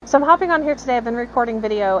So I'm hopping on here today. I've been recording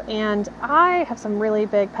video, and I have some really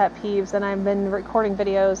big pet peeves, and I've been recording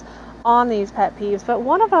videos on these pet peeves, but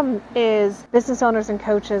one of them is business owners and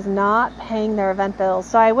coaches not paying their event bills.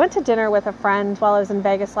 So I went to dinner with a friend while I was in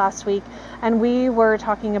Vegas last week, and we were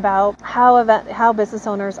talking about how business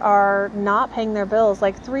owners are not paying their bills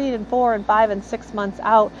like 3 and 4 and 5 and 6 months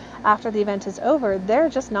out after the event is over. They're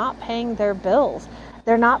just not paying their bills.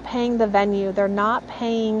 They're not paying the venue. They're not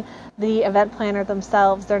paying the event planner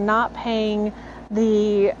themselves. They're not paying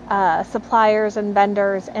the suppliers and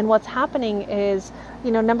vendors. And what's happening is,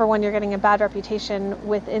 number one, you're getting a bad reputation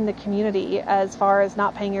within the community as far as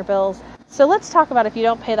not paying your bills. So let's talk about if you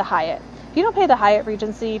don't pay the Hyatt. If you don't pay the Hyatt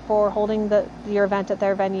Regency for holding your event at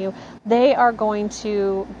their venue, they are going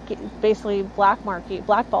to basically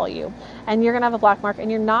blackball you. And you're going to have a black mark, and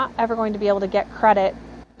you're not ever going to be able to get credit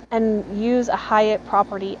and use a Hyatt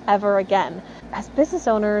property ever again. As business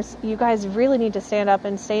owners, you guys really need to stand up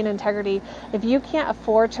and stay in integrity. If you can't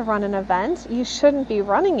afford to run an event, you shouldn't be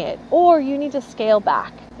running it, or you need to scale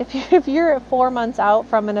back. If you're 4 months out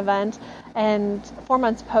from an event and 4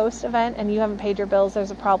 months post event and you haven't paid your bills,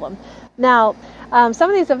 there's a problem. Now, some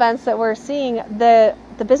of these events that we're seeing, the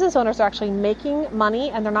business owners are actually making money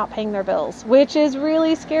and they're not paying their bills, which is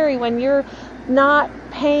really scary. When you're not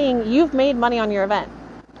paying, you've made money on your event,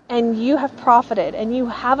 and you have profited, and you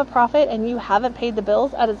have a profit, and you haven't paid the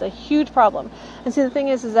bills. That is a huge problem. And see, the thing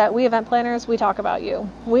is that we event planners, we talk about you.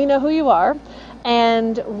 We know who you are,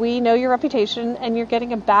 and we know your reputation, and you're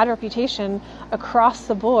getting a bad reputation across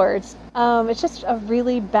the board. It's just a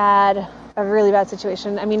really bad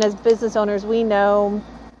situation. I mean, as business owners, we know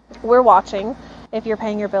we're watching if you're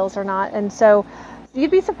paying your bills or not. And so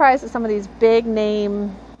you'd be surprised at some of these big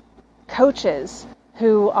name coaches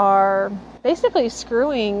who are basically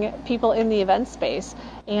screwing people in the event space,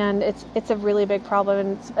 and it's a really big problem,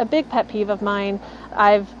 and it's a big pet peeve of mine.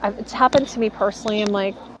 It's happened to me personally. I'm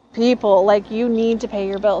like, people, like, you need to pay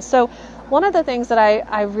your bills. So one of the things that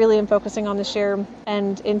I really am focusing on this year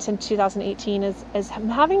and into 2018 is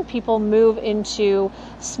having people move into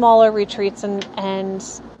smaller retreats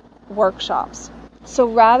and workshops. So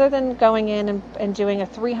rather than going in and doing a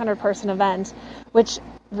 300 person event, which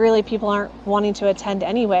really people aren't wanting to attend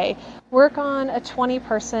anyway, work on a 20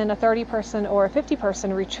 person, a 30 person, or a 50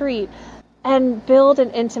 person retreat and build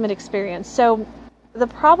an intimate experience. So the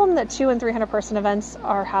problem that 200 and 300 person events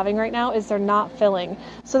are having right now is they're not filling.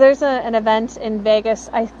 So there's an event in Vegas.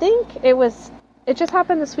 I think it just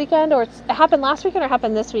happened this weekend, or it happened last weekend or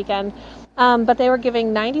happened this weekend. But they were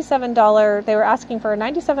giving $97. They were asking for a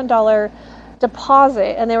 $97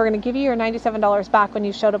 deposit, and they were going to give you your $97 back when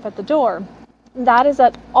you showed up at the door. That is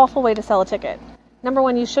an awful way to sell a ticket. Number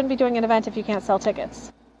one, you shouldn't be doing an event if you can't sell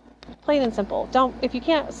tickets. Plain and simple. If you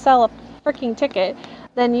can't sell a freaking ticket,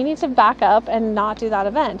 then you need to back up and not do that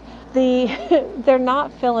event. They're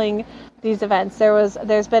not filling these events.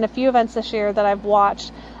 There's been a few events this year that I've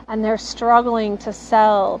watched, and they're struggling to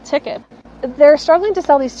sell tickets. They're struggling to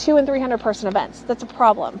sell these 200 and 300 person events. That's a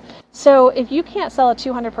problem. So if you can't sell a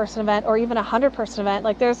 200 person event or even a 100 person event,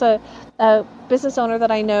 like there's a business owner that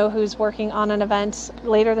I know who's working on an event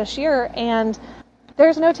later this year, and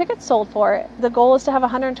there's no tickets sold for it. The goal is to have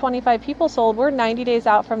 125 people sold. We're 90 days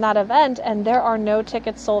out from that event, and there are no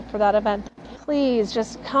tickets sold for that event. Please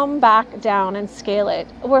just come back down and scale it.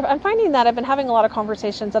 I'm finding that I've been having a lot of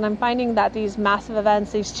conversations, and I'm finding that these massive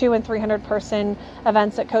events, these 200 and 300 person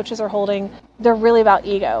events that coaches are holding, they're really about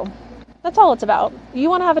ego. That's all it's about. You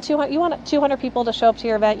want to have you want 200 people to show up to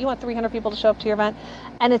your event. You want 300 people to show up to your event,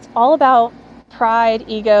 and it's all about pride,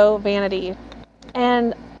 ego, vanity.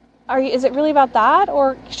 And is it really about that,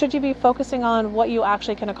 or should you be focusing on what you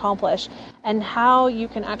actually can accomplish and how you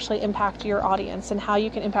can actually impact your audience and how you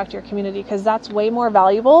can impact your community? Because that's way more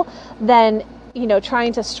valuable than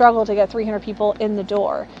trying to struggle to get 300 people in the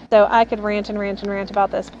door. So I could rant and rant and rant about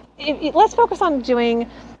this. Let's focus on doing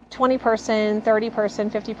 20 person, 30 person,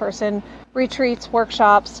 50 person retreats,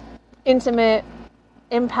 workshops, intimate,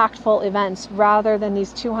 impactful events, rather than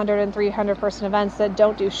these 200 and 300 person events that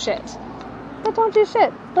don't do shit.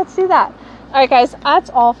 Let's do that. All right, guys, that's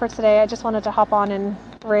all for today. I just wanted to hop on and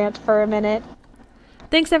rant for a minute.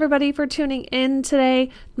 Thanks everybody for tuning in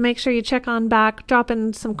today. Make sure you check on back, drop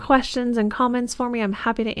in some questions and comments for me. I'm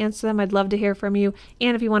happy to answer them. I'd love to hear from you.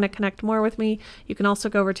 And if you want to connect more with me, you can also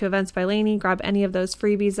go over to Events by Lainey, grab any of those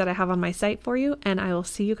freebies that I have on my site for you, and I will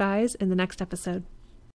see you guys in the next episode.